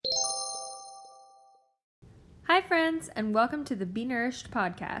Hi, friends, and welcome to the Be Nourished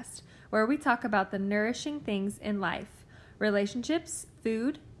podcast, where we talk about the nourishing things in life, relationships,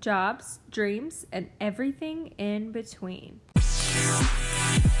 food, jobs, dreams, and everything in between.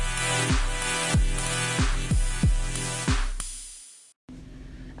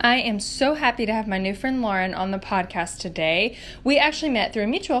 I am so happy to have my new friend Lauren on the podcast today. We actually met through a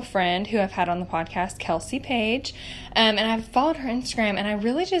mutual friend who I've had on the podcast, Kelsey Page, and I've followed her Instagram, and I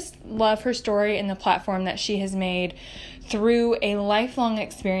really just love her story and the platform that she has made through a lifelong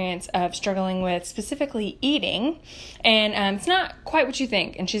experience of struggling with specifically eating, and it's not quite what you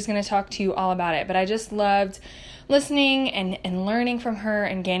think, and she's going to talk to you all about it, but I just loved listening and learning from her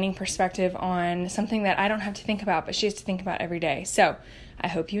and gaining perspective on something that I don't have to think about, but she has to think about every day. So I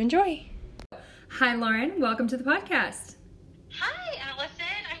hope you enjoy. Hi, Lauren. Welcome to the podcast. Hi, Allison.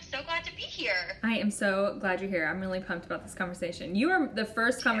 I'm so glad to be here. I am so glad you're here. I'm really pumped about this conversation. You are the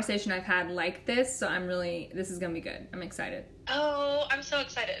first conversation I've had like this, so this is going to be good. I'm excited. Oh, I'm so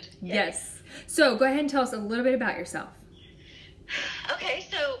excited. Yay. Yes. So go ahead and tell us a little bit about yourself. Okay,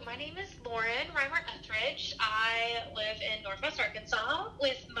 so my name is Lauren Reimer Etheridge. I live in Northwest Arkansas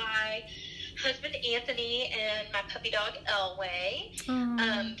with my husband Anthony and my puppy dog Elway.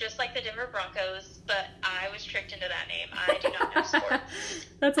 Just like the Denver Broncos, but I was tricked into that name. I do not know sports.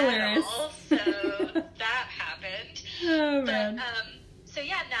 That's hilarious. At all, so that happened. Oh, man. But, so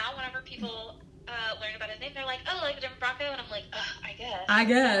yeah, now whenever people learn about his name, they're like, oh, like the Denver Bronco, and I'm like, I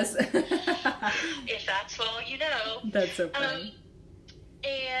guess. If that's all you know. That's so funny.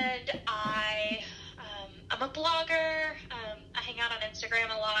 And I'm a blogger. I hang out on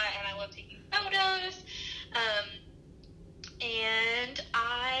Instagram a lot, and I love taking photos. And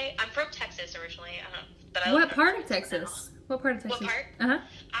I'm from Texas originally. But I What part of Texas? Now. What part of Texas? What part? Uh-huh.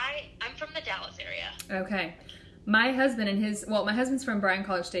 I'm from the Dallas area. Okay. My husband and my husband's from Bryan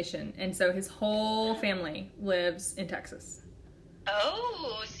College Station, and so his whole family lives in Texas.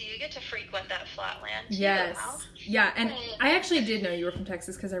 Oh, so you get to frequent that flatland too. Yes. Wow. Yeah, and I actually did know you were from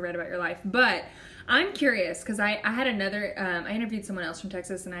Texas because I read about your life, but I'm curious because I had another, I interviewed someone else from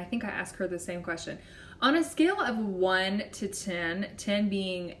Texas, and I think I asked her the same question. On a scale of 1 to 10, 10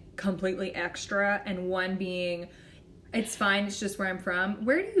 being completely extra and 1 being, it's fine, it's just where I'm from,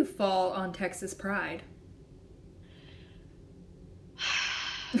 where do you fall on Texas pride?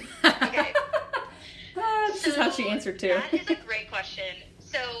 Okay. This is how she answered too. That is a great question.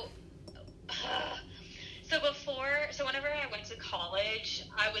 So whenever I went to college,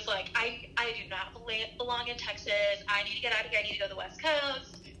 I was like, I do not belong in Texas. I need to get out of here. I need to go to the West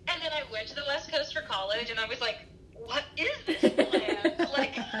Coast. And then I went to the West Coast for college, and I was like, what is this land?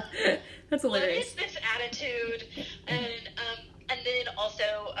 Like, that's hilarious. What is this attitude? And then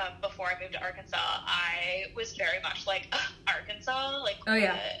also, before I moved to Arkansas, I was very much like, Arkansas? Like, oh,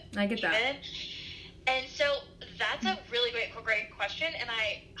 yeah. I get that. Even? And so that's a really great question. And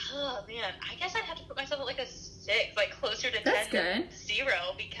I guess I'd have to put myself at like a 6, like closer to 10 than 0,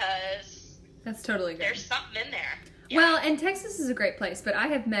 because that's totally good. There's something in there. Yeah. Well, and Texas is a great place, but I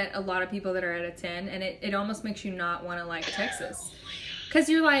have met a lot of people that are at a 10, and it almost makes you not want to like Texas. Because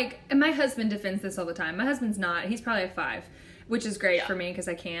you're like, and my husband defends this all the time. My husband's not. He's probably a 5. Which is great for me because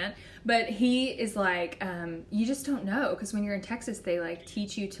I can't. But he is like, you just don't know. Because when you're in Texas, they like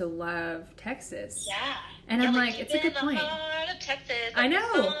teach you to love Texas. Yeah. And I'm like, it's a good point. In the heart of Texas. I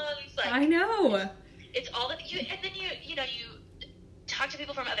know. I know. It's all that you, and then you talk to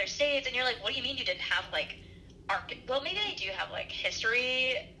people from other states, and you're like, what do you mean you didn't have like, well, maybe they do have like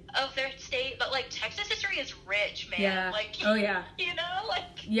history of their state, but like Texas history is rich, man. Yeah. Like, oh yeah. You know, like.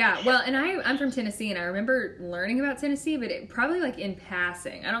 Yeah. Well, and I'm from Tennessee, and I remember learning about Tennessee, but it probably like in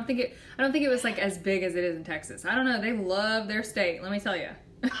passing. I don't think it was like as big as it is in Texas. I don't know. They love their state. Let me tell you.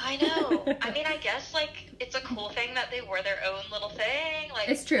 I know. I mean, I guess like it's a cool thing that they were their own little thing. Like,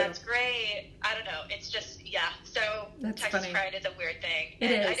 it's true. That's great. I don't know. It's just So that's Texas funny. pride is a weird thing.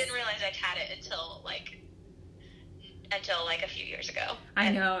 It is. I didn't realize I'd had it until a few years ago.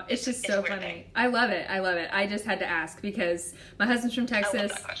 I know. It's just so funny. Thing. I love it. I just had to ask because my husband's from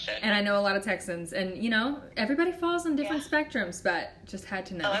Texas, and I know a lot of Texans, and everybody falls on different spectrums, but just had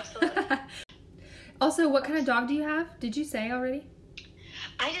to know. Oh, absolutely. Also, what kind of dog do you have? Did you say already?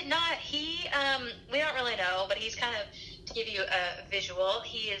 I did not. He, we don't really know, but he's kind of, to give you a visual,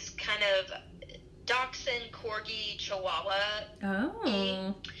 he is kind of Dachshund, Corgi, Chihuahua.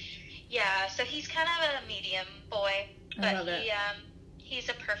 Oh. Yeah, so he's kind of a medium boy, but he's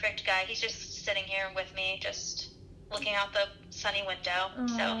a perfect guy. He's just sitting here with me, just looking out the sunny window. Aww.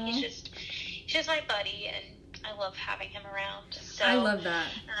 So he's just my buddy, and I love having him around. So I love that.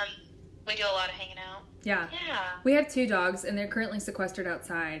 We do a lot of hanging out. Yeah. We have 2 dogs, and they're currently sequestered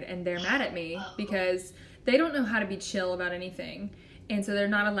outside, and they're mad at me because they don't know how to be chill about anything. And so they're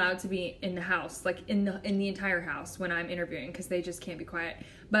not allowed to be in the house, like in the entire house when I'm interviewing, because they just can't be quiet.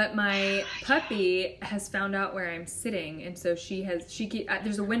 But my puppy has found out where I'm sitting, and so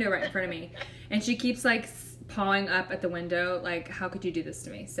there's a window right in front of me, and she keeps like pawing up at the window, like, how could you do this to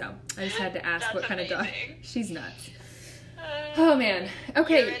me? So I just had to ask what kind of dog. She's nuts. Oh man.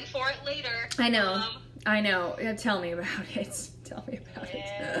 Okay. You're in for it later. I know. Yeah, tell me about it. Tell me about it.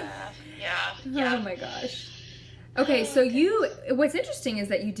 Yeah. Oh my gosh. Okay, so what's interesting is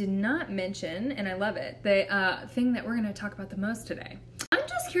that you did not mention, and I love it, the thing that we're going to talk about the most today. I'm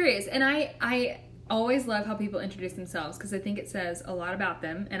just curious, and I always love how people introduce themselves because I think it says a lot about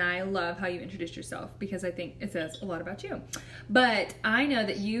them, and I love how you introduced yourself because I think it says a lot about you. But I know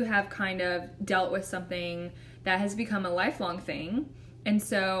that you have kind of dealt with something that has become a lifelong thing, and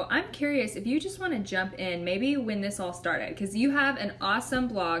so I'm curious if you just want to jump in, maybe when this all started, because you have an awesome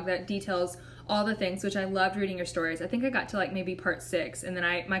blog that details all the things, which I loved reading your stories. I think I got to like maybe part 6, and then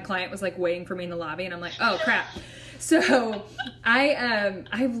my client was like waiting for me in the lobby, and I'm like, oh crap. So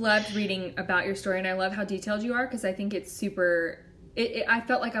I've loved reading about your story, and I love how detailed you are because I think it's super. I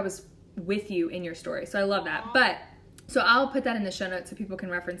felt like I was with you in your story, so I love that. But so I'll put that in the show notes so people can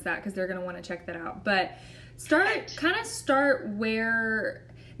reference that because they're gonna want to check that out. But start where,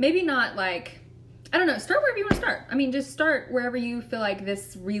 maybe not like, I don't know, start wherever you want to start. I mean, just start wherever you feel like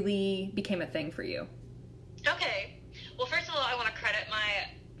this really became a thing for you. Okay. Well, first of all, I want to credit my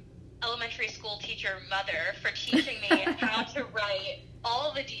elementary school teacher mother for teaching me how to write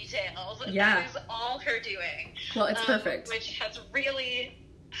all the details. Yeah. That is all her doing. Well, it's perfect. Which has really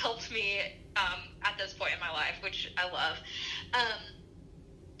helped me at this point in my life, which I love.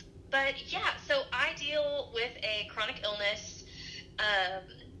 But yeah, so I deal with a chronic illness,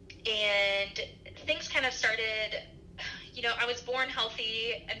 and things kind of started, I was born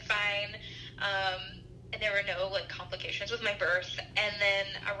healthy and fine, and there were no like complications with my birth. And then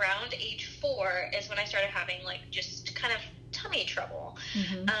around age 4 is when I started having like just kind of tummy trouble.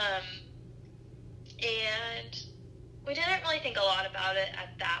 Mm-hmm. And we didn't really think a lot about it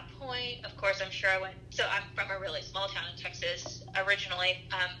at that point. Of course, I'm sure so I'm from a really small town in Texas, originally,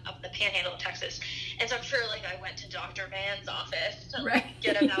 up the panhandle of Texas. And so I'm sure like I went to Dr. Mann's office to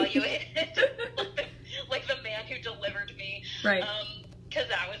get evaluated, like the man who delivered me. Right. Because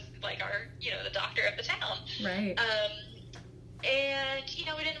that was like our, the doctor of the town. Right. And,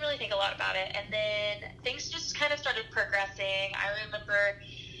 we didn't really think a lot about it. And then things just kind of started progressing. I remember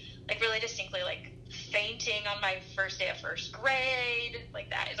like really distinctly like fainting on my first day of first grade. Like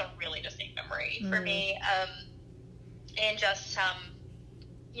that is a really distinct memory for me. And just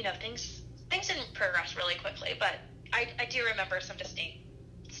things didn't progress really quickly, but I do remember some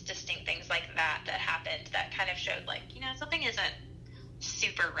distinct things like that happened that kind of showed like, something isn't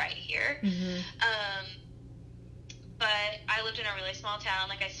super right here. Mm-hmm. But I lived in a really small town.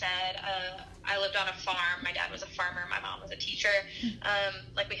 Like I said, I lived on a farm. My dad was a farmer. My mom was a teacher.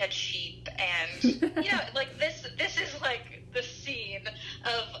 Like we had sheep, and like this is like the scene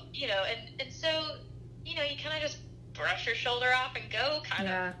of and so you kind of just brush your shoulder off and go kind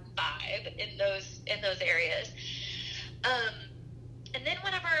of vibe in those areas. And then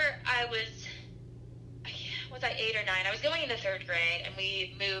whenever I was I 8 or 9? I was going into 3rd grade, and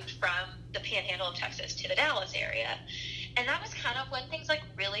we moved from the panhandle of Texas to the Dallas area. And that was kind of when things like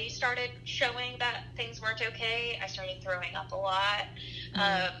really started showing that things weren't okay. I started throwing up a lot.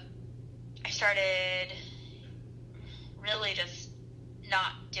 I started really just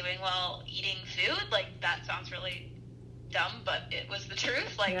not doing well eating food. Like, that sounds really dumb, but it was the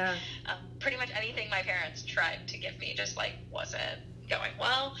truth. Like, pretty much anything my parents tried to give me just, like, wasn't going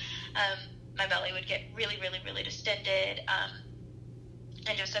well. My belly would get really, really, really distended,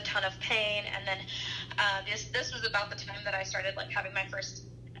 and just a ton of pain. And then this was about the time that I started, like, having my first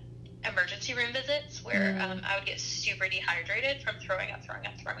emergency room visits, where I would get super dehydrated from throwing up.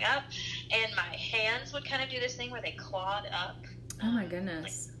 And my hands would kind of do this thing where they clawed up. Oh, my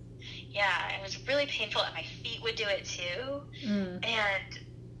goodness. Yeah, it was really painful, and my feet would do it, too. And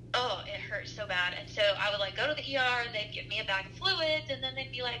it hurt so bad. And so I would, like, go to the ER, and they'd give me a bag of fluids, and then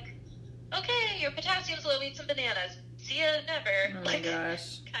they'd be like, okay, your potassium's low, eat some bananas. See ya, never. Oh, my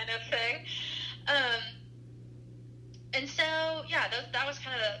gosh. Kind of thing. And so, yeah, that was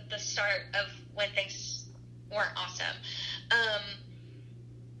kind of the start of when things weren't awesome.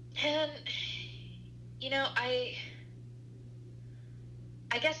 And, you know, I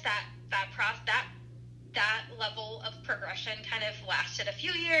guess that level of progression kind of lasted a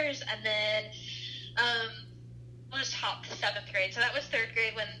few years, and then just hop to 7th grade. So that was 3rd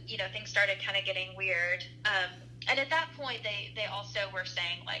grade when, you know, things started kind of getting weird. And at that point, they also were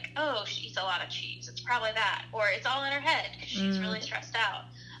saying, like, oh, she eats a lot of cheese. It's probably that. Or it's all in her head because she's really stressed out.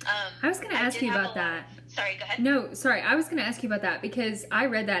 I was going to ask you about that. Sorry, go ahead. No, sorry. I was going to ask you about that because I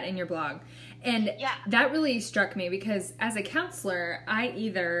read that in your blog. And that really struck me because as a counselor, I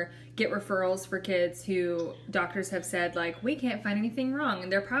either get referrals for kids who doctors have said, like, we can't find anything wrong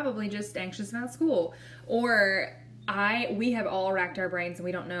and they're probably just anxious about school. Or we have all racked our brains and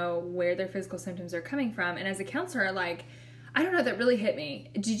we don't know where their physical symptoms are coming from. And as a counselor, like, I don't know, that really hit me.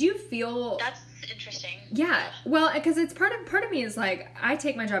 Did you feel... That's interesting. Yeah. Well, because it's part of me is like, I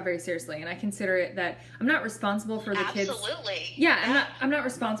take my job very seriously and I consider it that I'm not responsible for the kids. Absolutely. Yeah, I'm not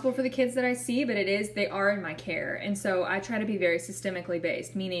responsible for the kids that I see, but they are in my care. And so I try to be very systemically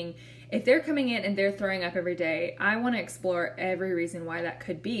based, meaning if they're coming in and they're throwing up every day, I want to explore every reason why that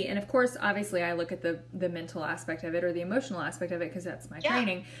could be. And of course, obviously I look at the mental aspect of it or the emotional aspect of it because that's my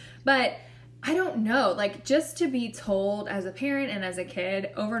training. But I don't know, like, just to be told as a parent and as a kid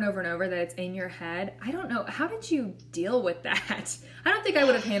over and over and over that it's in your head, I don't know. How did you deal with that? I don't think I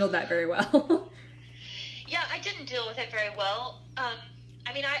would have handled that very well. Yeah, I didn't deal with it very well. I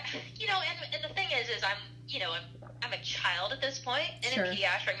mean, and the thing is I'm a child at this point, and in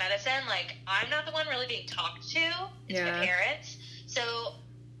pediatric medicine, like, I'm not the one really being talked to. It's my parents. So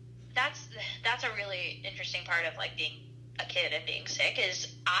that's a really interesting part of, like, being a kid and being sick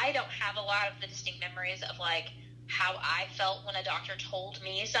is I don't have a lot of the distinct memories of, like, how I felt when a doctor told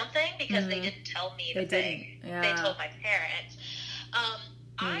me something because they didn't tell me the thing. Yeah. They told my parents.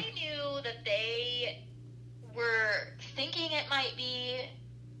 I knew that they were thinking it might be,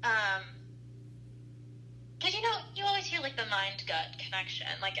 because, you know, you always hear, like, the mind-gut connection,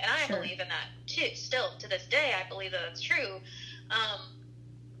 like, and I believe in that too. Still to this day, I believe that that's true.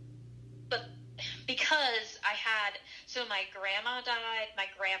 But because so my grandma died, my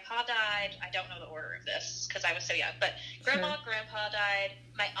grandpa died. I don't know the order of this because I was so young, but grandpa, grandpa died,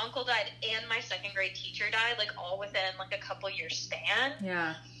 my uncle died, and my 2nd grade teacher died, like, all within, like, a couple years span.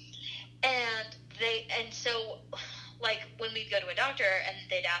 Yeah. And so, like, when we'd go to a doctor and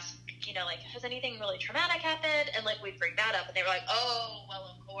they'd ask, you know, like, has anything really traumatic happened? And, like, we'd bring that up and they were like, oh,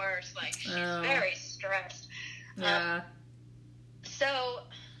 well, of course, like, she's very stressed. Yeah. So,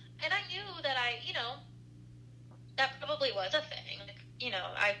 and I knew that that probably was a thing. You know,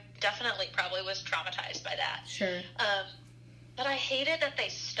 I definitely probably was traumatized by that. Sure. But I hated that they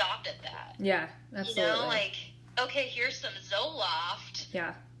stopped at that. Yeah, absolutely. You know, like, okay, here's some Zoloft.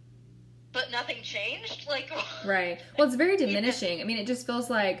 Yeah. But nothing changed? Like, right. Well, it's very diminishing. I mean, it just feels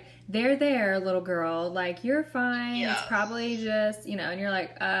like, they're there, little girl. Like, you're fine. Yeah. It's probably just, you know, and you're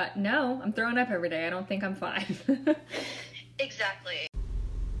like, no, I'm throwing up every day. I don't think I'm fine. Exactly.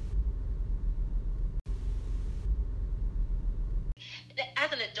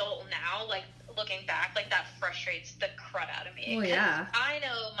 As an adult now, like, looking back, like, that frustrates the crud out of me. Well, yeah. I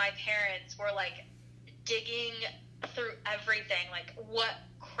know my parents were, like, digging through everything, like, what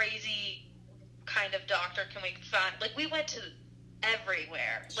crazy kind of doctor can we find? Like, we went to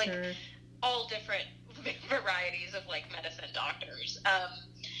everywhere, like, all different varieties of, like, medicine doctors,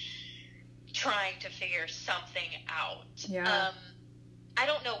 trying to figure something out. Yeah. I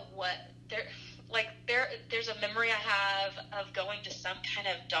don't know what there's a memory I have of going to some kind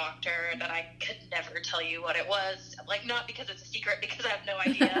of doctor that I could never tell you what it was. Like, not because it's a secret, because I have no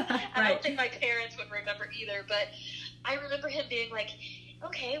idea. Right. I don't think my parents would remember either, but I remember him being like,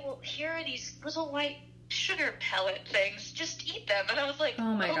 okay, well, here are these little white sugar pellet things. Just eat them. And I was like,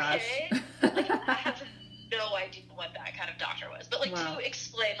 oh my gosh. Like, I have no idea what that kind of doctor was. But, like, to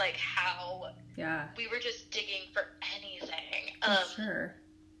explain, like, how we were just digging for anything. Sure.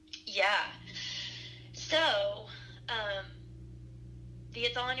 Yeah. So, the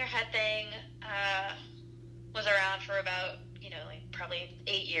It's All in Your Head thing was around for about, you know, like, probably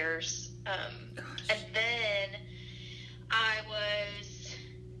 8 years. And then I was,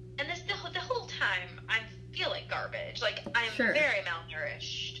 and the whole time I'm feeling garbage. Like, I'm very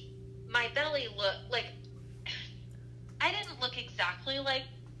malnourished. My belly looked like, I didn't look exactly like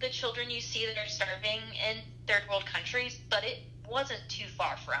the children you see that are starving in third world countries, but it wasn't too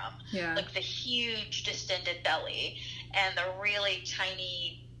far from. Yeah. Like, the huge distended belly and the really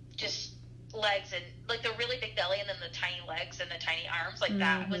tiny just legs, and like the really big belly and then the tiny legs and the tiny arms, like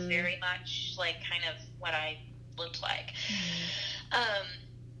that was very much like kind of what I looked like.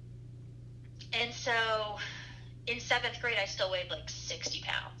 And so in 7th grade I still weighed like 60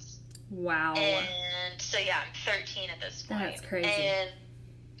 pounds. Wow. And so yeah, I'm 13 at this point. That's crazy. And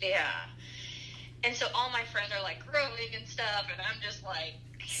yeah. And so all my friends are, like, growing and stuff, and I'm just like,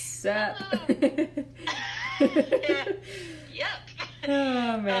 sup? Yep.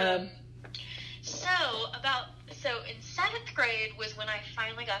 Oh, man. So in 7th grade was when I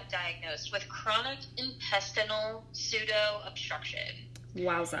finally got diagnosed with chronic intestinal pseudo-obstruction.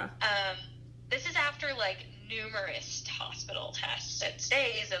 Wowza. This is after, like, numerous hospital tests and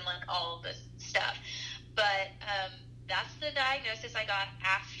stays and, like, all of this stuff. But that's the diagnosis I got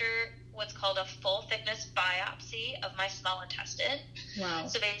after what's called a full-thickness biopsy of my small intestine. Wow.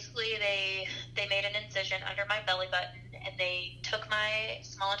 So basically, they made an incision under my belly button, and they took my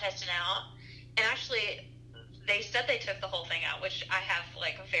small intestine out. And actually, they said they took the whole thing out, which I have,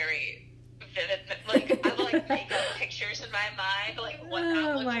 like, very vivid, like, I have, like, makeup pictures in my mind, like, what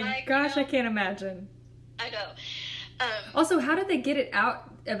that looks like. Oh, my gosh, I can't imagine. I know. Also, how did they get it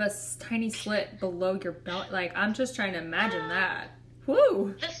out of a tiny slit below your belly? Like, I'm just trying to imagine that.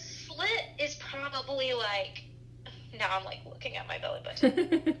 Woo! The slit is probably, like, now I'm, like, looking at my belly button.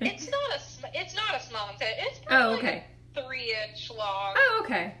 It's not a small intestine. It's probably, like, a 3-inch long. Oh,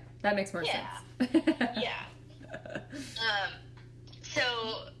 okay. That makes more sense. Yeah.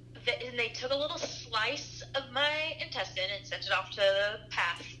 So they took a little slice of my intestine and sent it off to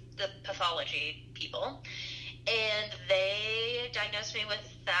the pathology people, and they diagnosed me with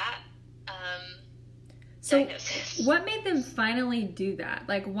that diagnosis. What made them finally do that?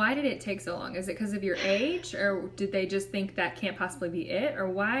 Like, why did it take so long? Is it because of your age, or did they just think that can't possibly be it, or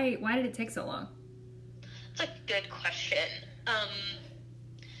why did it take so long? It's a good question.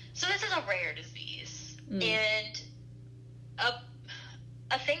 So this is a rare disease, and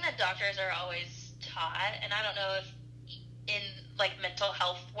a thing that doctors are always taught, and I don't know if in, like, mental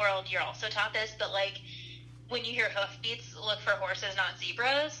health world you're also taught this, but, like, when you hear hoofbeats, look for horses, not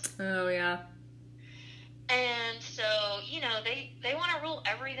zebras. Oh, yeah. And so, you know, they want to rule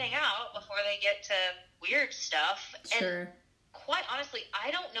everything out before they get to weird stuff. Sure. And quite honestly,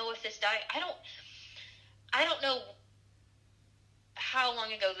 I don't know if I don't know how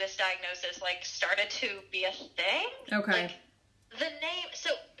long ago this diagnosis, like, started to be a thing. Okay. Like, the name,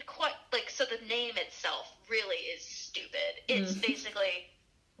 so the name itself really is stupid. It's basically,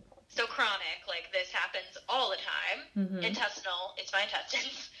 so chronic, like, this happens all the time. Mm-hmm. Intestinal, it's my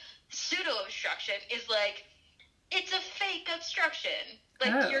intestines. Pseudo-obstruction is, like, it's a fake obstruction.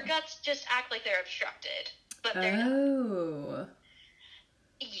 Like, your guts just act like they're obstructed, but they're not.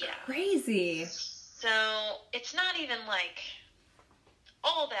 Yeah. Crazy. So, it's not even, like,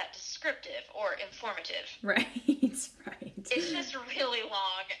 all that descriptive or informative. Right. It's just really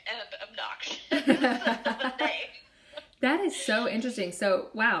long and obnoxious. That is so interesting. So,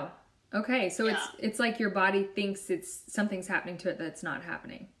 wow. Okay, so it's like your body thinks something's happening to it that's not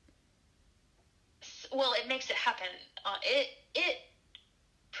happening. Well, it makes it happen. It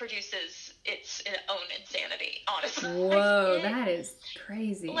produces its own insanity, honestly. Whoa, that is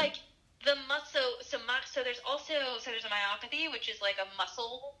crazy. Like, the muscle, so there's a myopathy, which is like a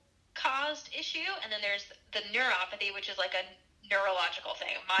muscle caused issue, and then there's the neuropathy, which is like a neurological thing.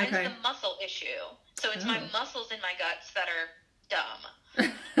 Mine's the muscle issue, so it's my muscles in my guts that are dumb.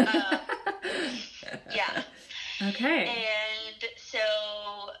 Yeah. Okay. And so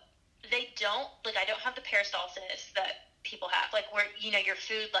they don't, like, I don't have the peristalsis that people have, like, where, you know, your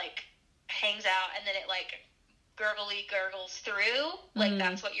food, like, hangs out and then it, like, gurgles through, like,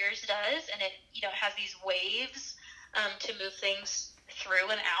 that's what yours does, and it, you know, has these waves to move things through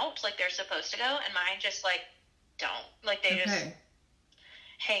and out like they're supposed to go, and mine just, like, don't, like, they just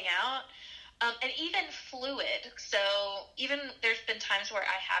hang out. And even fluid, so even there's been times where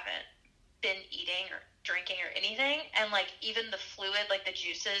I haven't been eating or drinking or anything, and, like, even the fluid, like the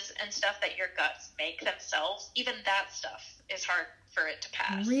juices and stuff that your guts make themselves, even that stuff is hard for it to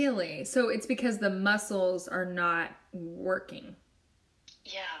pass. Really? So it's because the muscles are not working.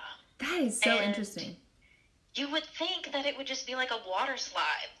 Yeah. That is so interesting. You would think that it would just be like a water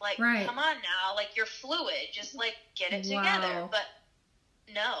slide. Like, come on now, like, you're fluid, just, like, get it together. But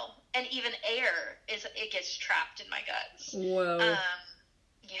no. And even air, it gets trapped in my guts. Whoa.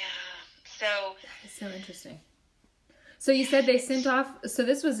 Yeah. So. That is so interesting. So you said they sent off, so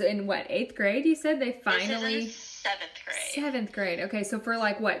this was in what, 8th grade? You said they finally. This is in 7th grade. 7th grade. Okay, so for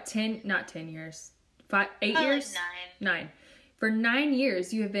like what, not 10 years? 8 years? Like 9. For 9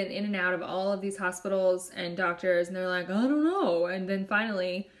 years, you have been in and out of all of these hospitals and doctors, and they're like, I don't know. And then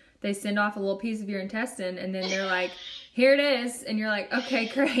finally, they send off a little piece of your intestine, and then they're like, here it is. And you're like, okay,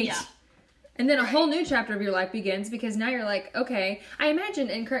 great. Yeah. And then a whole new chapter of your life begins, because now you're like, okay, I imagine,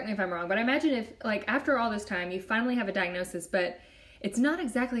 and correct me if I'm wrong, but I imagine if, like, after all this time, you finally have a diagnosis, but it's not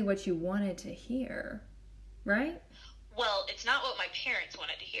exactly what you wanted to hear, right? Well, it's not what my parents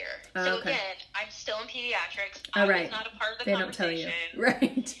wanted to hear. So again, I'm still in pediatrics. I was not a part of the conversation. They don't tell you.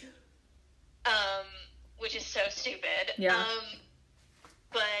 Right. which is so stupid. Yeah.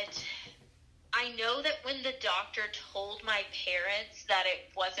 But I know that when the doctor told my parents that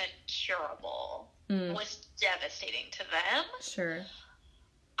it wasn't curable, was devastating to them. Sure.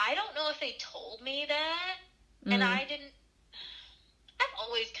 I don't know if they told me that, and I've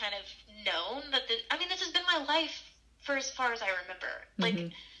always kind of known that this has been my life for as far as I remember.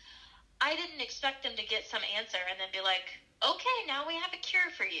 Like, I didn't expect them to get some answer and then be like, okay, now we have a cure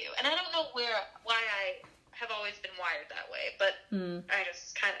for you. And I don't know why I have always been wired that way, but I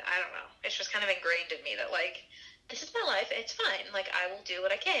don't know. It's just kind of ingrained in me that, like, this is my life. It's fine. Like, I will do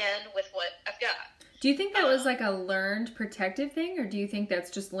what I can with what I've got. Do you think that was like a learned protective thing, or do you think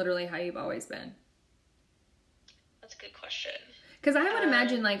that's just literally how you've always been? That's a good question. Because I would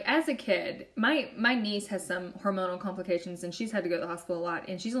imagine, like, as a kid, my niece has some hormonal complications, and she's had to go to the hospital a lot,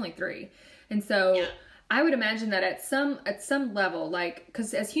 and she's only 3. And so I would imagine that at some level, like,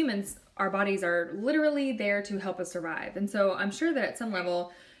 because as humans, our bodies are literally there to help us survive. And so I'm sure that at some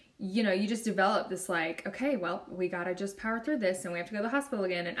level, you know, you just develop this, like, okay, well, we got to just power through this, and we have to go to the hospital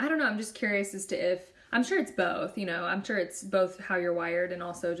again. And I don't know, I'm just curious as to if, I'm sure it's both, you know, I'm sure it's both how you're wired and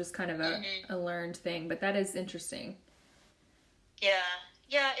also just kind of a learned thing. But that is interesting.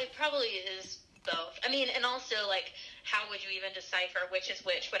 Yeah, it probably is both. I mean, and also, like, how would you even decipher which is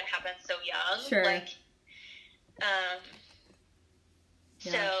which when it happens so young? Sure. Like,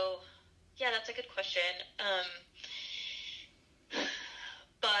 so, yeah, that's a good question.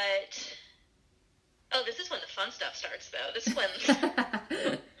 But, this is when the fun stuff starts, though. This is when,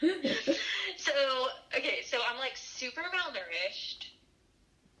 so I'm, like, super malnourished.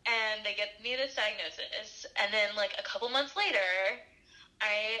 And they get me this diagnosis, and then, like, a couple months later,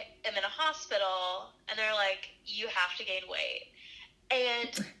 I am in a hospital, and they're like, you have to gain weight.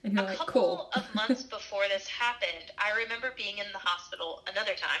 And a couple of months before this happened, I remember being in the hospital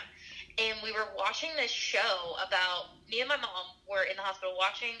another time, and we were watching this show about, me and my mom were in the hospital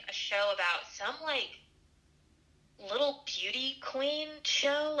watching a show about some, like, little beauty queen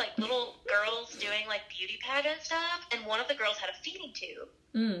show, like, little girls doing, like, beauty pageant stuff, and one of the girls had a feeding tube.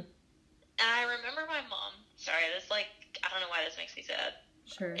 And I remember my mom, sorry, this, like, I don't know why this makes me sad.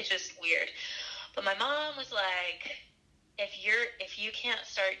 Sure. It's just weird. But my mom was like, if you can't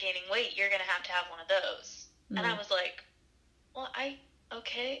start gaining weight, you're going to have one of those. And I was like, well,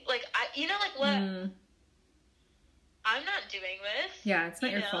 okay. Like, you know, like, what? I'm not doing this. Yeah, it's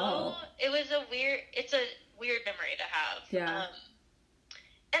not your fault. It's a weird memory to have. Yeah.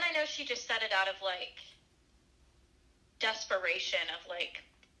 And I know she just said it out of, like, desperation of, like,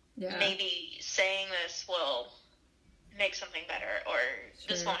 maybe saying this will make something better, or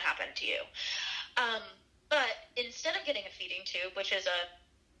this won't happen to you. But instead of getting a feeding tube, which is a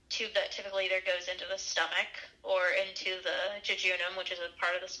tube that typically either goes into the stomach or into the jejunum, which is a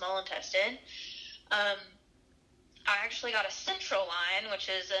part of the small intestine, I actually got a central line, which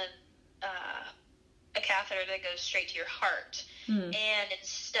is a catheter that goes straight to your heart. And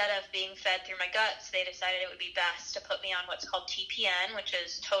instead of being fed through my guts, they decided it would be best to put me on what's called TPN, which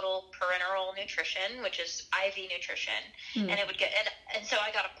is total parenteral nutrition, which is IV nutrition. And it would get, and so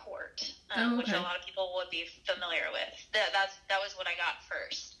I got a port, which a lot of people would be familiar with. That was what I got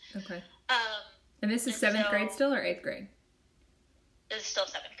first. Okay. And this is 7th grade still, or 8th grade? This is still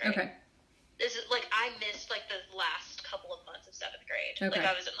 7th grade. Okay. This is, like, I missed, like, the last couple of months of 7th grade. Okay. Like,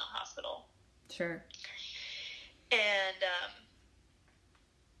 I was in the hospital. Sure. And,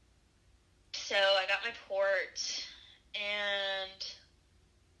 so I got my port and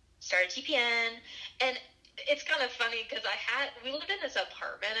started TPN, and it's kind of funny because we lived in this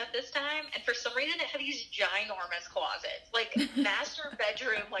apartment at this time, and for some reason it had these ginormous closets, like master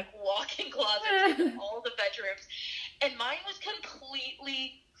bedroom, like walk-in closets in all the bedrooms, and mine was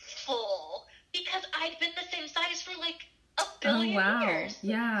completely full because I'd been the same size for like a billion years.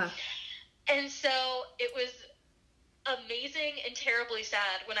 Yeah. And so it was amazing and terribly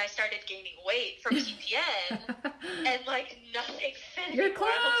sad when I started gaining weight from TPN and, like, nothing fit You're anymore.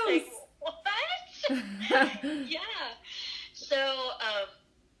 close. I was like, what? Yeah. So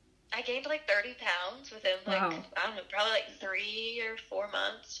I gained like 30 pounds within, like, I don't know, probably like 3 or 4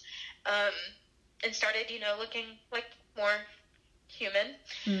 months, and started, you know, looking like more human.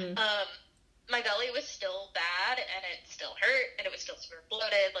 My belly was still bad, and it still hurt, and it was still super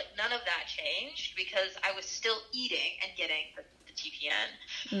bloated. Like, none of that changed because I was still eating and getting the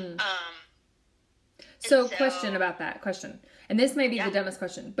TPN. So question about that question. And this may be the dumbest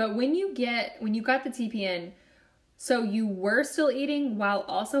question, but when you got the TPN, so you were still eating while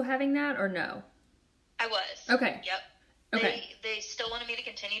also having that, or no? I was. Okay. Yep. Okay. They still wanted me to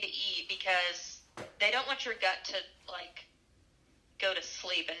continue to eat because they don't want your gut to, like, go to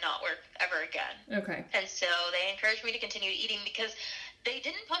sleep and not work ever again. Okay. And so they encouraged me to continue eating because they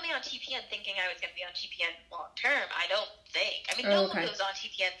didn't put me on TPN thinking I was going to be on TPN long term. I don't think. I mean, no one goes on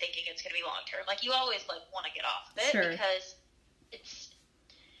TPN thinking it's going to be long term. Like, you always like want to get off of it because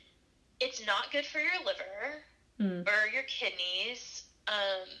it's not good for your liver or your kidneys,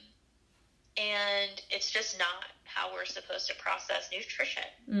 and it's just not how we're supposed to process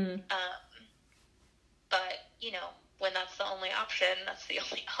nutrition. But you know, when that's the only option, that's the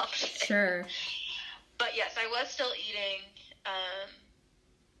only option. Sure. But yes, I was still eating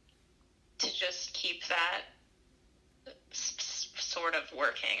to just keep that sort of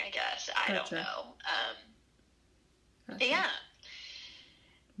working, I guess. I don't know. Yeah.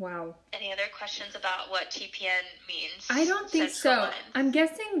 Wow. Any other questions about what TPN means? I don't think so. I'm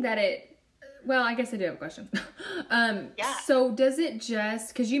guessing that well, I guess I do have a question. Yeah. So does it just,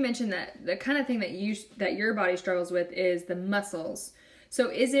 because you mentioned that the kind of thing that your body struggles with is the muscles.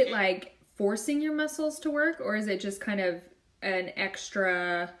 So is it like forcing your muscles to work, or is it just kind of an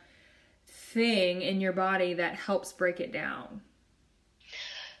extra thing in your body that helps break it down?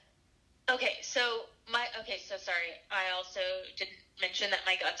 Okay, so sorry. I also didn't mention that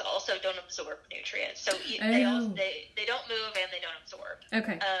my guts also don't absorb nutrients. So they don't move and they don't absorb.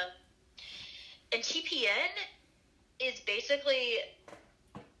 Okay. And TPN is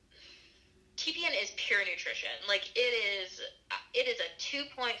pure nutrition. Like, it is a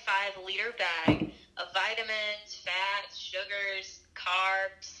 2.5 liter bag of vitamins, fats, sugars,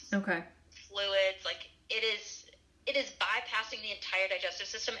 carbs, fluids. Like, it is bypassing the entire digestive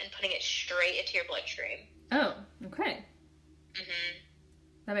system and putting it straight into your bloodstream. Oh, okay.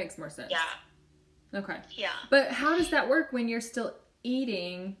 That makes more sense. Yeah. Okay. Yeah. But how does that work when you're still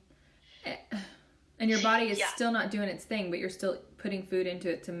eating and your body is still not doing its thing, but you're still putting food into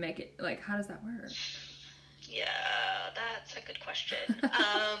it to make it, like, how does that work? Yeah, that's a good question.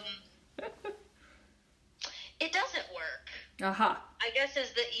 It doesn't work. Aha. I guess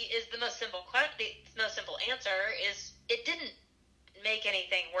is the most simple answer is it didn't make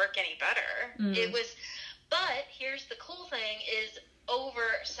anything work any better. It was, but here's the cool thing is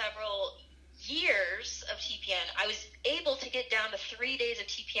over several years of TPN, I was able to get down to 3 days of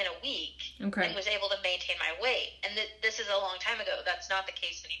TPN a week and was able to maintain my weight. And this is a long time ago. That's not the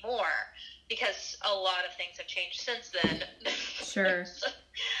case anymore because a lot of things have changed since then. Sure.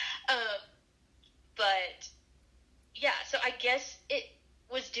 But yeah, so I guess it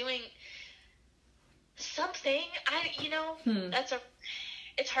was doing something.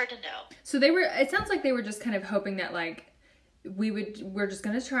 It's hard to know. So it sounds like they were just kind of hoping that, like, we're just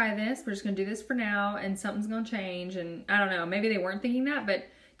going to try this. We're just going to do this for now and something's going to change. And I don't know, maybe they weren't thinking that, but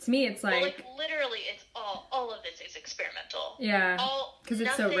to me it's like, well, like, literally it's all of this is experimental. Yeah. Because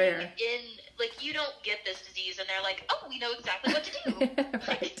it's so rare. Like, you don't get this disease and they're like, oh, we know exactly what to do.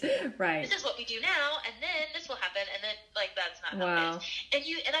 Right. This is what we do now, and then this will happen, and then, like, that's not how it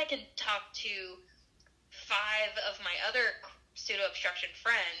is. And I can talk to 5 of my other pseudo-obstruction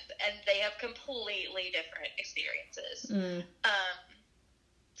friends, and they have completely different experiences.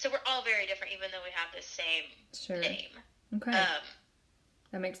 So we're all very different, even though we have the same name. Okay.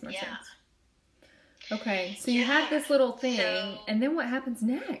 That makes more sense. Okay, so you have this little thing, and then what happens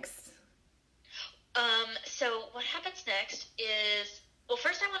next? So what happens next is, well,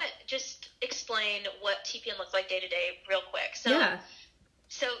 first I want to just explain what TPN looks like day to day real quick. So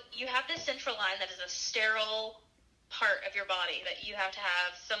you have this central line that is a sterile part of your body that you have to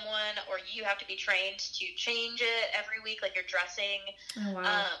have someone, or you have to be trained to change it every week, like your dressing. Oh,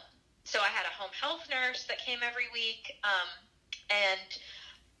 wow. So I had a home health nurse that came every week, and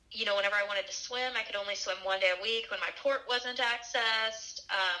you know, whenever I wanted to swim, I could only swim 1 day a week when my port wasn't accessed.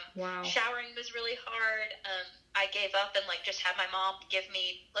 Showering was really hard. I gave up and, like, just had my mom give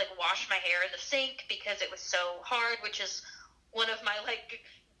me, like, wash my hair in the sink because it was so hard, which is one of my, like,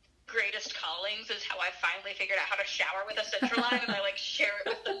 greatest callings, is how I finally figured out how to shower with a central line, and I, like, share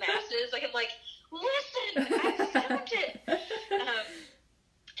it with the masses. Like, I'm like, listen, I found it.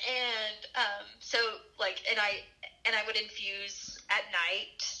 So, like, and I would infuse at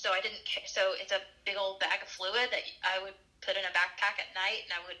night, so it's a big old bag of fluid that I would put in a backpack at night,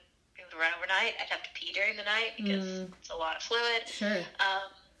 and it would run overnight. I'd have to pee during the night because it's a lot of fluid. Sure.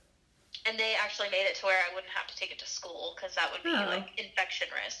 And they actually made it to where I wouldn't have to take it to school, because that would be like infection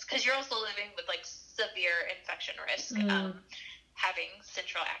risk, because you're also living with, like, severe infection risk having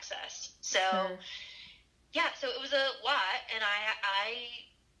central access. So so it was a lot, and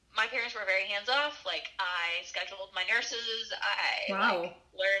my parents were very hands-off. Like, I scheduled my nurses. I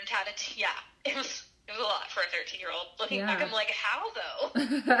learned how to it was a lot for a 13-year-old. Looking back, I'm like, how though?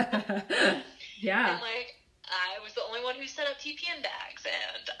 Yeah. And, like, I was the only one who set up TPN bags,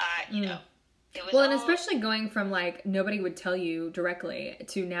 and you know, it was well, and especially going from like nobody would tell you directly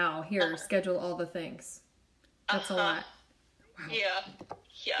to now here schedule all the things. That's a lot. Wow.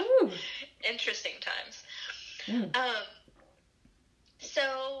 Yeah. Ooh. Interesting times.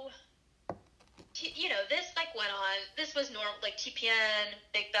 So, you know, this like went on. This was normal, like TPN,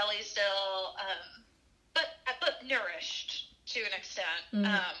 big belly still, but nourished to an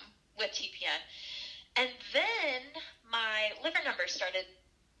extent with TPN. And then my liver numbers started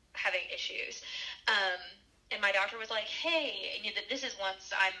having issues. And my doctor was like, hey, this is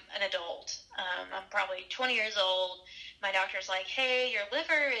once I'm an adult. I'm probably 20 years old. My doctor's like, hey, your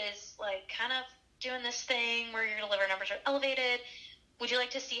liver is like kind of doing this thing where your liver numbers are elevated. Would you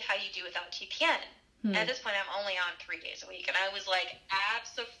like to see how you do without TPN? At this point, I'm only on 3 days a week. And I was like,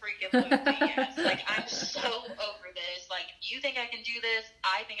 abso-freaking-lutely, yes. Like, I'm so over this. Like, you think I can do this?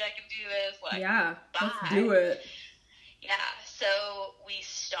 I think I can do this. Like, yeah, bye. Let's do it. Yeah, so we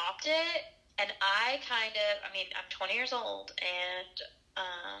stopped it. And I'm 20 years old. And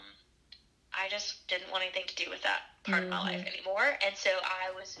I just didn't want anything to do with that part of my life anymore. And so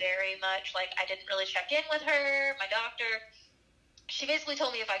I was very much, like, I didn't really check in with her. My doctor, she basically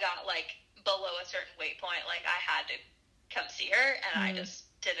told me if I got, like, below a certain weight point, like, I had to come see her, and I just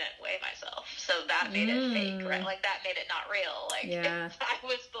didn't weigh myself. So that made it fake, right? Like, that made it not real. Like, if I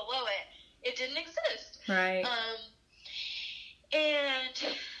was below it, it didn't exist. Right. And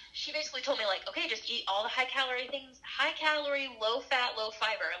she basically told me, like, okay, just eat all the high-calorie things. High-calorie, low-fat,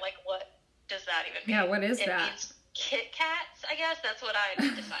 low-fiber. Like, what does that even mean? Yeah, what is that? It means Kit Kats, I guess. That's what I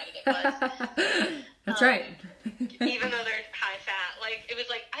decided it was. That's right. Even though they're high-fat. Like, it was,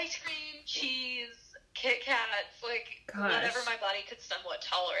 like, ice cream, cheese, Kit Kats, like, whatever my body could somewhat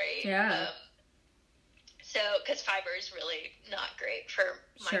tolerate. Yeah. So, because fiber is really not great for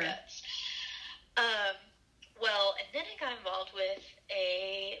my guts. Well, and then I got involved with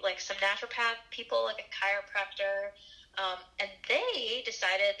some naturopath people, like a chiropractor, and they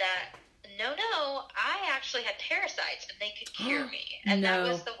decided that, no, I actually had parasites, and they could cure me. And that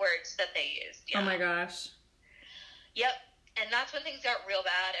was the words that they used. Yeah. Oh, my gosh. Yep. And that's when things got real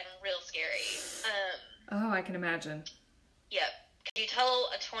bad and real scary. I can imagine. Yep. Could you tell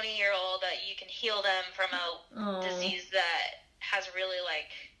a 20-year-old that you can heal them from a disease that has really, like,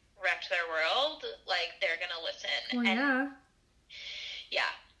 wrecked their world? Like, they're going to listen. Well, yeah.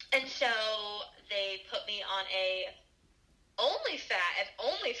 Yeah. And so they put me on a only fat and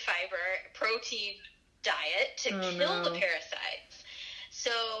only fiber protein diet to kill the parasites. So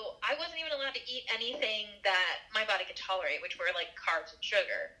I wasn't even allowed to eat anything that my body could tolerate, which were like carbs and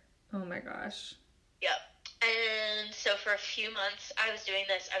sugar. Oh my gosh. Yep. And so for a few months I was doing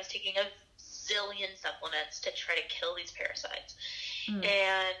this. I was taking a zillion supplements to try to kill these parasites.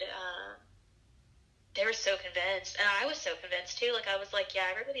 And they were so convinced, and I was so convinced too. Like, I was like, yeah,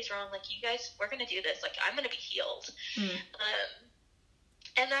 everybody's wrong. Like, you guys, we're going to do this. Like, I'm going to be healed.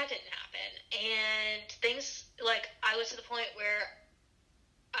 And that didn't happen. And things, like, I was to the point where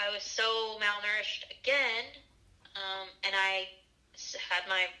I was so malnourished again, and I had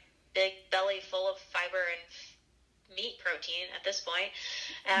my big belly full of fiber and meat protein at this point,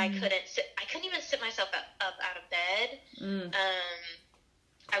 and I couldn't even sit myself up out of bed.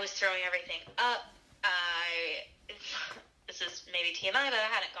 I was throwing everything up. This is maybe TMI, but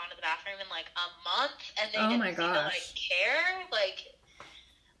I hadn't gone to the bathroom in like a month, and they didn't seem to like care. Like,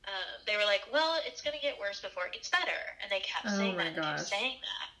 they were like, well, it's going to get worse before it gets better. And they kept saying that and kept saying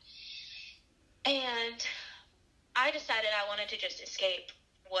that. And I decided I wanted to just escape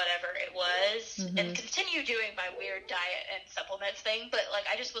whatever it was and continue doing my weird diet and supplements thing. But, like,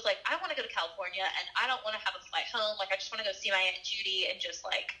 I just was like, I want to go to California, and I don't want to have a flight home. Like, I just want to go see my Aunt Judy and just,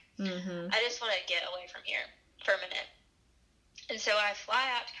 like, I just want to get away from here for a minute. And so I fly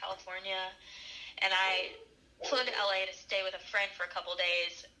out to California, and I flew into LA to stay with a friend for a couple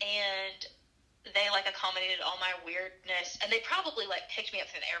days, and they, like, accommodated all my weirdness, and they probably, like, picked me up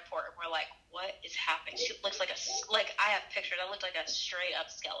from the airport and were like, what is happening? She looks like I have pictures, I looked like a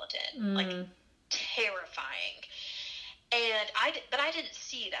straight-up skeleton, like, terrifying. And but I didn't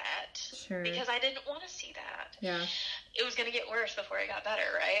see that, because I didn't want to see that. Yeah. It was going to get worse before it got better,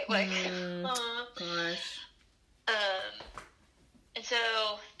 right? Like, gosh. And so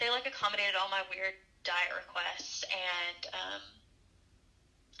they, like, accommodated all my weird diet requests, and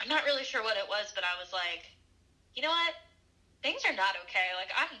I'm not really sure what it was, but I was like, you know what? Things are not okay.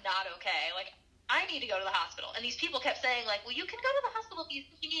 Like, I'm not okay. Like, I need to go to the hospital. And these people kept saying, like, well, you can go to the hospital if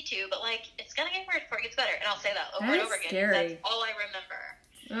you need to, but, like, it's going to get worse before it gets better. And I'll say that over and over again. Scary. That's all I remember.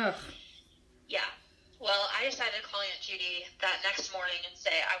 Ugh. Yeah. Well, I decided to call Aunt Judy that next morning and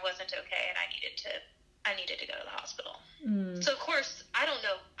say I wasn't okay and I needed to I needed to go to the hospital. Mm. So, of course, I don't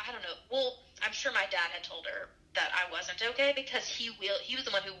know. Well, I'm sure my dad had told her that I wasn't okay because he was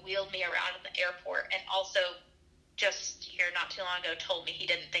the one who wheeled me around in the airport, and also just here not too long ago told me he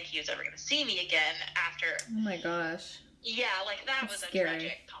didn't think he was ever going to see me again after. Oh my gosh. Yeah, like that That's was scary. a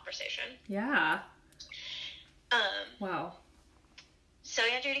tragic conversation. Yeah. Wow. So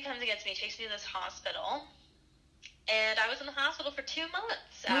Aunt Judy comes and gets me, takes me to this hospital, and I was in the hospital for 2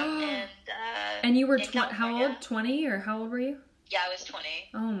 months. And you were in how California. old? 20 or how old were you? Yeah, I was 20.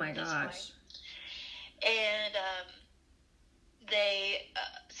 Oh my gosh. And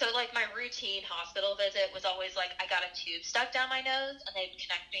so like my routine hospital visit was always like I got a tube stuck down my nose and they'd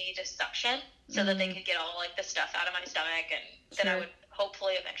connect me to suction so that they could get all like the stuff out of my stomach, and then I would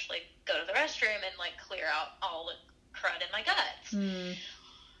hopefully eventually go to the restroom and like clear out all the crud in my guts.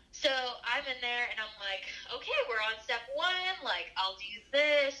 So I'm in there and I'm like, okay, we're on step 1, like I'll do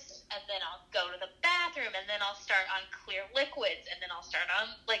this and then I'll go to the bathroom and then I'll start on clear liquids and then I'll start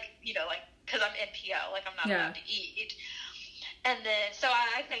on like, you know, like, cause I'm NPO, like I'm not allowed to eat. And then, so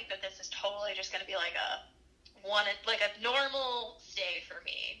I think that this is totally just going to be like a normal stay for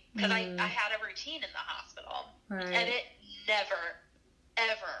me. Cause I had a routine in the hospital, and it never,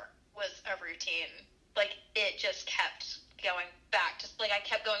 ever was a routine. Like it just kept going back to, like I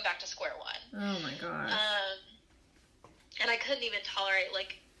kept going back to square one. Oh my gosh. And I couldn't even tolerate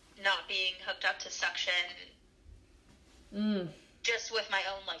like not being hooked up to suction. Just with my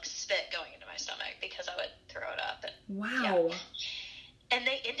own like spit going into my stomach because I would throw it up. And, wow. Yeah. And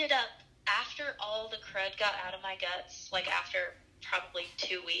they ended up, after all the crud got out of my guts, like after probably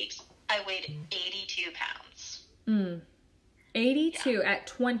 2 weeks, I weighed 82 pounds. 82 at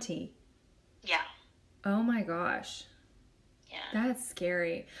 20. Yeah. Oh my gosh. Yeah. That's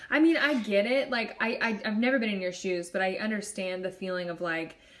scary. I mean, I get it. Like, I've never been in your shoes, but I understand the feeling of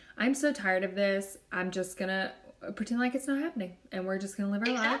like, I'm so tired of this. I'm just gonna pretend like it's not happening. And we're just gonna live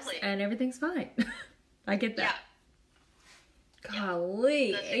our lives and everything's fine. I get that. Yeah.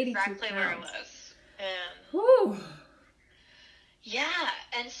 Golly. That's 82 exactly pounds. where I was. And whew. Yeah.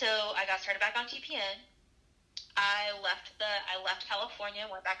 And so I got started back on TPN. I left California,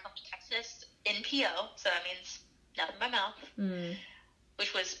 went back home to Texas, NPO, so that means nothing by mouth,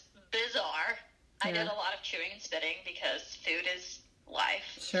 which was bizarre. I did a lot of chewing and spitting because food is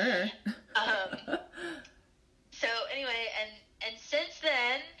life. Sure. So anyway, and since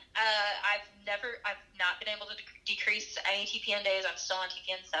then, I've not been able to decrease any TPN days. I'm still on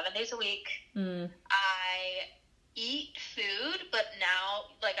TPN 7 days a week. I eat food, but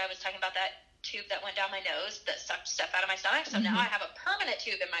now, like I was talking about that tube that went down my nose that sucked stuff out of my stomach. So now I have a permanent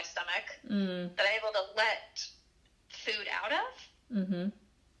tube in my stomach that I'm able to let food out of.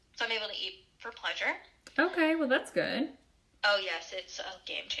 So I'm able to eat for pleasure. Okay, well that's good. Oh yes, it's a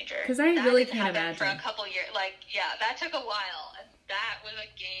game changer. Because I really can't imagine. For a couple years, like that took a while, and that was a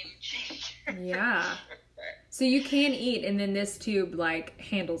game changer. Yeah. So you can eat, and then this tube like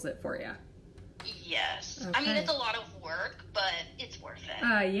handles it for you. Yes. Okay. I mean, it's a lot of work, but it's worth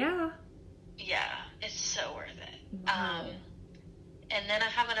it. Yeah. Yeah, it's so worth it. Wow. And then I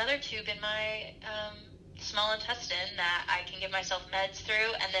have another tube in my small intestine that I can give myself meds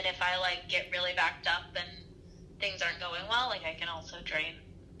through, and then if I like get really backed up and things aren't going well, like I can also drain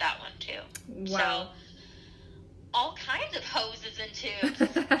that one too. Wow. So all kinds of hoses and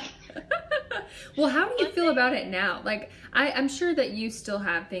tubes. Well, how do you feel about it now? Like, I'm sure that you still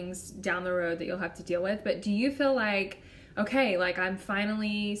have things down the road that you'll have to deal with, but do you feel like, okay, like I'm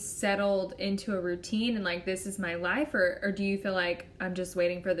finally settled into a routine and like this is my life, or do you feel like I'm just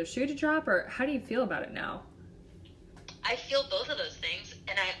waiting for the shoe to drop, or how do you feel about it now? I feel both of those things,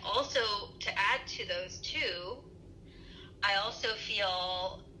 and I also, to add to those two, I also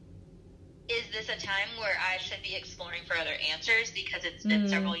feel, is this a time where I should be exploring for other answers, because it's been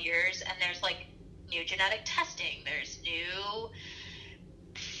several years and there's like new genetic testing, there's new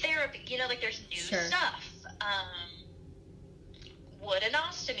therapy, you know, like there's new stuff. Would an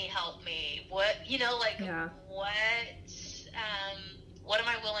ostomy help me? What, you know, like what am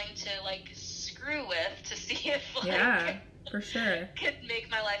I willing to like screw with to see if like for sure could make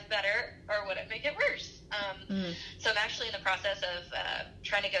my life better, or would it make it worse? So I'm actually in the process of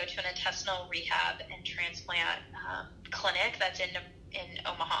trying to go to an intestinal rehab and transplant clinic that's in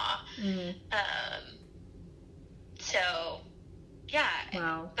Omaha. So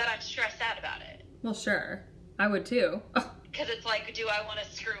yeah, but I'm stressed out about it. Well, sure, I would too. Because it's like, do I want to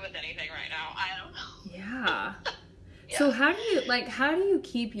screw with anything right now? I don't know. Yeah. So how do you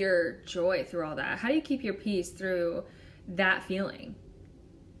keep your joy through all that? How do you keep your peace through that feeling?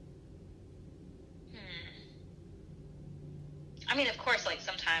 I mean, of course, like,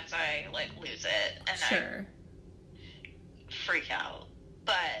 sometimes I, like, lose it and Sure. I freak out.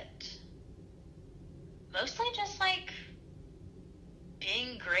 But mostly just, like,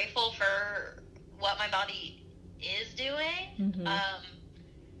 being grateful for what my body is doing. Mm-hmm.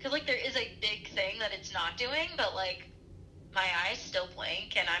 Because, like, there is a big thing that it's not doing, but, like, my eyes still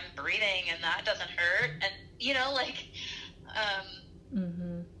blink and I'm breathing and that doesn't hurt. And, you know, like,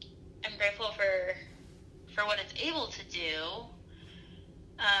 Mm-hmm. I'm grateful for what it's able to do.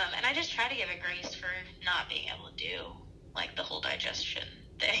 And I just try to give it grace for not being able to do, like, the whole digestion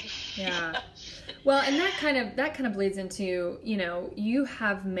thing. Yeah. Well, and that kind of bleeds into, you know, you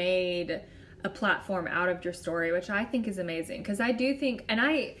have made a platform out of your story, which I think is amazing, because I do think, and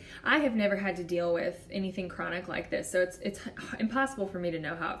I have never had to deal with anything chronic like this, so it's impossible for me to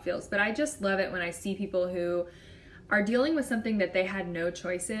know how it feels, but I just love it when I see people who are dealing with something that they had no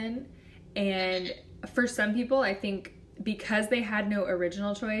choice in. And for some people, I think because they had no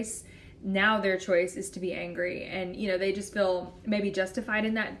original choice, now their choice is to be angry, and, you know, they just feel maybe justified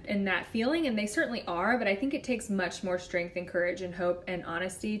in that feeling, and they certainly are, but I think it takes much more strength and courage and hope and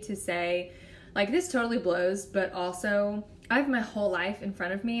honesty to say, like, this totally blows, but also I have my whole life in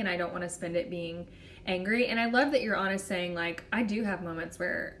front of me and I don't want to spend it being angry. And I love that you're honest, saying, like, I do have moments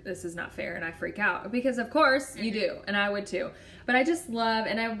where this is not fair and I freak out, because of course you do, and I would too. But I just love,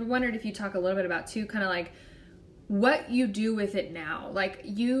 and I wondered if you talk a little bit about too, kind of like what you do with it now. Like,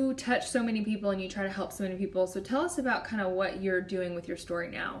 you touch so many people and you try to help so many people. So tell us about kind of what you're doing with your story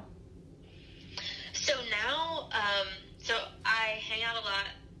now. So now, so I hang out a lot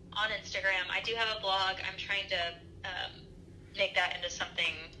on Instagram. I do have a blog. I'm trying to make that into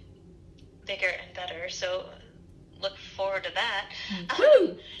something bigger and better. So look forward to that.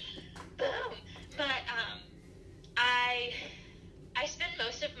 Boom. But I spend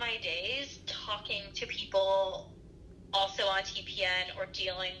most of my days talking to people also on TPN or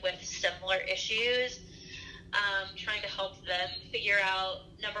dealing with similar issues, trying to help them figure out,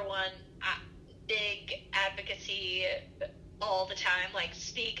 number one, big advocacy all the time, like,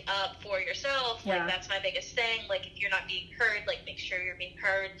 speak up for yourself. Yeah. Like, that's my biggest thing. Like, if you're not being heard, like, make sure you're being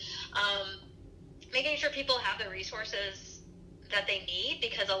heard. Making sure people have the resources that they need,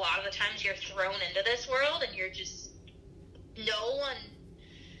 because a lot of the times you're thrown into this world and you're just, no one,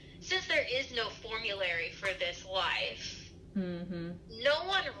 since there is no formulary for this life, no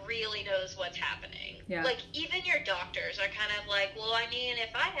one really knows what's happening. Yeah. Like, even your doctors are kind of like, well, I mean,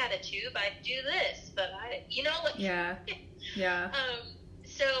 if I had a tube, I'd do this, but I, you know, like, yeah.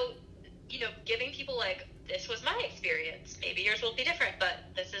 So, you know, giving people, like, this was my experience. Maybe yours will be different, but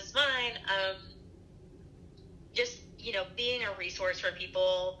this is mine. Just, you know, being a resource for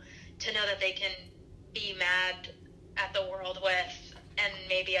people to know that they can be mad at the world with, and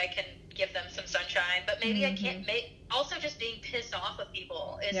maybe I can give them some sunshine, but maybe I can't also just being pissed off with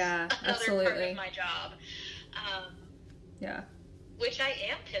people is another part of my job. Yeah. Which I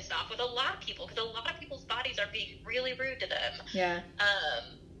am pissed off with a lot of people, because a lot of people's bodies are being really rude to them. Yeah.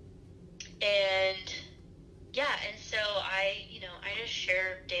 And so I just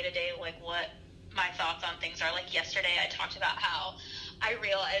share day to day, like, what my thoughts on things are. Like, yesterday I talked about how I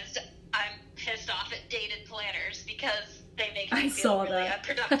realized I'm pissed off at dated planners because they make me feel really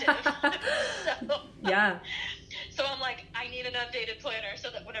unproductive. So I'm like, I need an updated planner so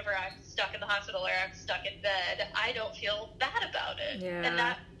that whenever I'm stuck in the hospital or I'm stuck in bed, I don't feel bad about it.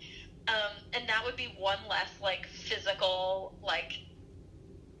 Yeah. And that would be one less, like, physical, like,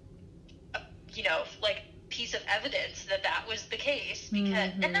 you know, like, piece of evidence that was the case,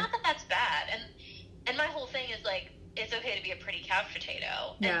 because and not that that's bad, and my whole thing is, like, it's okay to be a pretty couch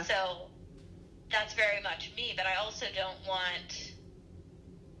potato, and so that's very much me, but I also don't want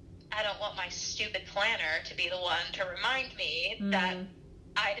my stupid planner to be the one to remind me that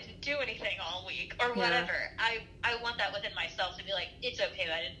I didn't do anything all week or whatever. I want that within myself to be like, it's okay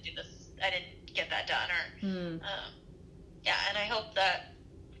that I didn't do this, I didn't get that done, or and I hope that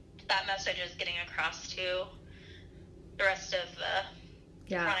message is getting across to the rest of the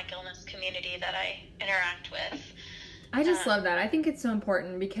chronic illness community that I interact with. I just love that. I think it's so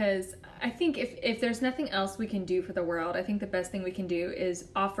important, because I think if there's nothing else we can do for the world, I think the best thing we can do is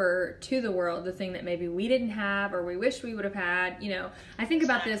offer to the world the thing that maybe we didn't have or we wish we would have had. You know, I think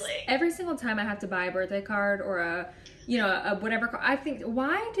about this every single time I have to buy a birthday card or a whatever. I think,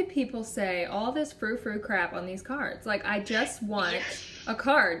 why do people say all this frou-frou crap on these cards? Like, I just want a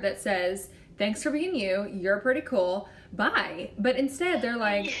card that says, thanks for being you, you're pretty cool, bye. But instead they're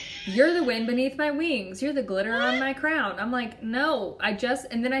like, you're the wind beneath my wings, you're the glitter on my crown. I'm like, no,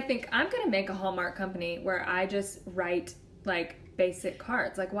 and then I think I'm gonna make a Hallmark company where I just write, like, basic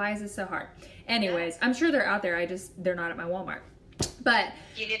cards. Like, why is this so hard? Anyways, I'm sure they're out there, they're not at my Walmart. But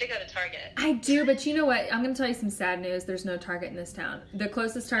you need to go to Target. I do, but you know what? I'm going to tell you some sad news. There's no Target in this town. The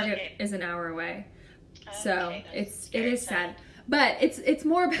closest Target is an hour away. So it is sad. But it's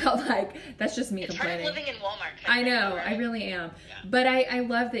more about like, that's just me complaining. It's hard living in Walmart. I know, right? I really am. Yeah. But I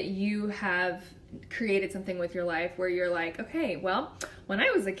love that you have created something with your life where you're like, okay, well, when I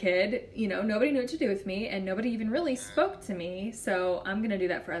was a kid, nobody knew what to do with me and nobody even really spoke to me. So I'm going to do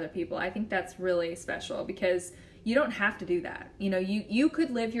that for other people. I think that's really special because you don't have to do that. You could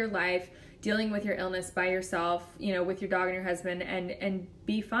live your life dealing with your illness by yourself, with your dog and your husband and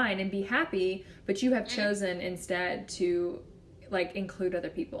be fine and be happy, but you have chosen instead to like include other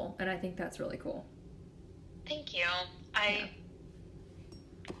people. And I think that's really cool. Thank you. I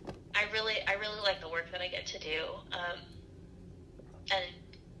really like the work that I get to do. And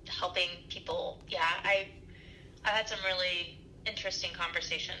helping people. Yeah. I've had some really interesting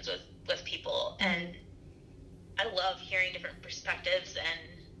conversations with people and I love hearing different perspectives and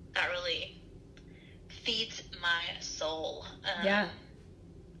that really feeds my soul. Yeah.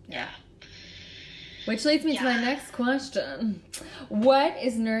 Which leads me to my next question. What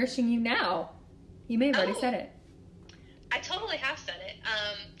is nourishing you now? You may have already said it. I totally have said it.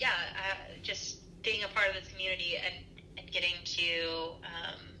 Just being a part of this community and getting to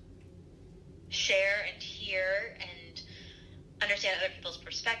share and hear and understand other people's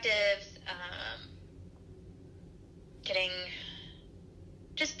perspectives.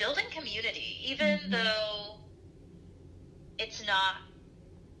 Just building community, even though it's not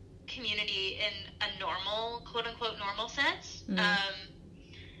community in a normal, quote unquote, normal sense.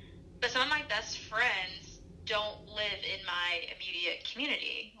 But some of my best friends don't live in my immediate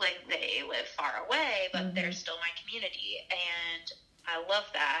community. Like they live far away, but they're still my community. And I love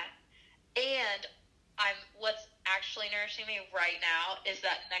that. And what's actually nourishing me right now is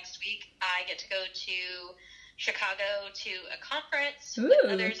that next week I get to go to Chicago to a conference with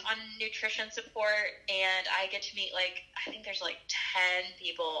others on nutrition support, and I get to meet I think there's 10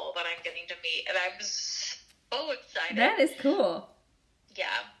 people that I'm getting to meet, and I'm so excited. That is cool. Yeah.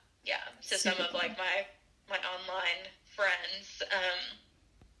 So some of my online friends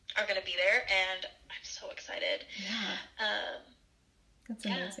are going to be there, and I'm so excited. Yeah. That's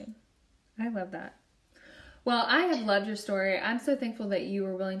amazing. I love that. Well, I have loved your story. I'm so thankful that you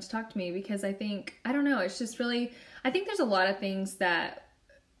were willing to talk to me because I think, I don't know, it's just really, I think there's a lot of things that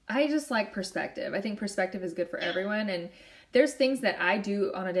I just like perspective. I think perspective is good for everyone. And there's things that I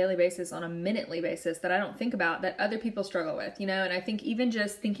do on a daily basis, on a minutely basis that I don't think about that other people struggle with, and I think even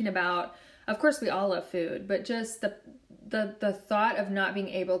just thinking about, of course we all love food, but just the thought of not being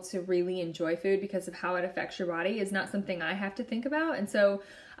able to really enjoy food because of how it affects your body is not something I have to think about. And so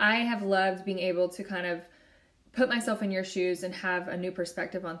I have loved being able to kind of put myself in your shoes and have a new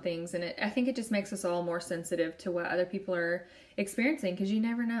perspective on things. And I think it just makes us all more sensitive to what other people are experiencing because you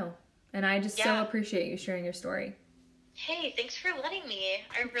never know. And I just so appreciate you sharing your story. Hey, thanks for letting me.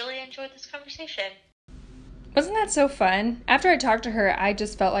 I really enjoyed this conversation. Wasn't that so fun? After I talked to her, I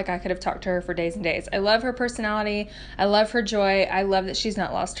just felt like I could have talked to her for days and days. I love her personality. I love her joy. I love that she's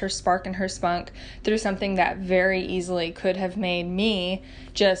not lost her spark and her spunk through something that very easily could have made me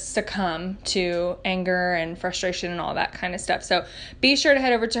just succumb to anger and frustration and all that kind of stuff. So be sure to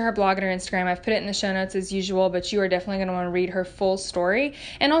head over to her blog and her Instagram. I've put it in the show notes as usual, but you are definitely going to want to read her full story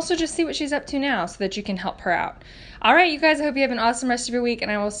and also just see what she's up to now so that you can help her out. All right, you guys, I hope you have an awesome rest of your week, and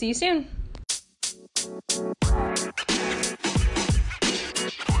I will see you soon.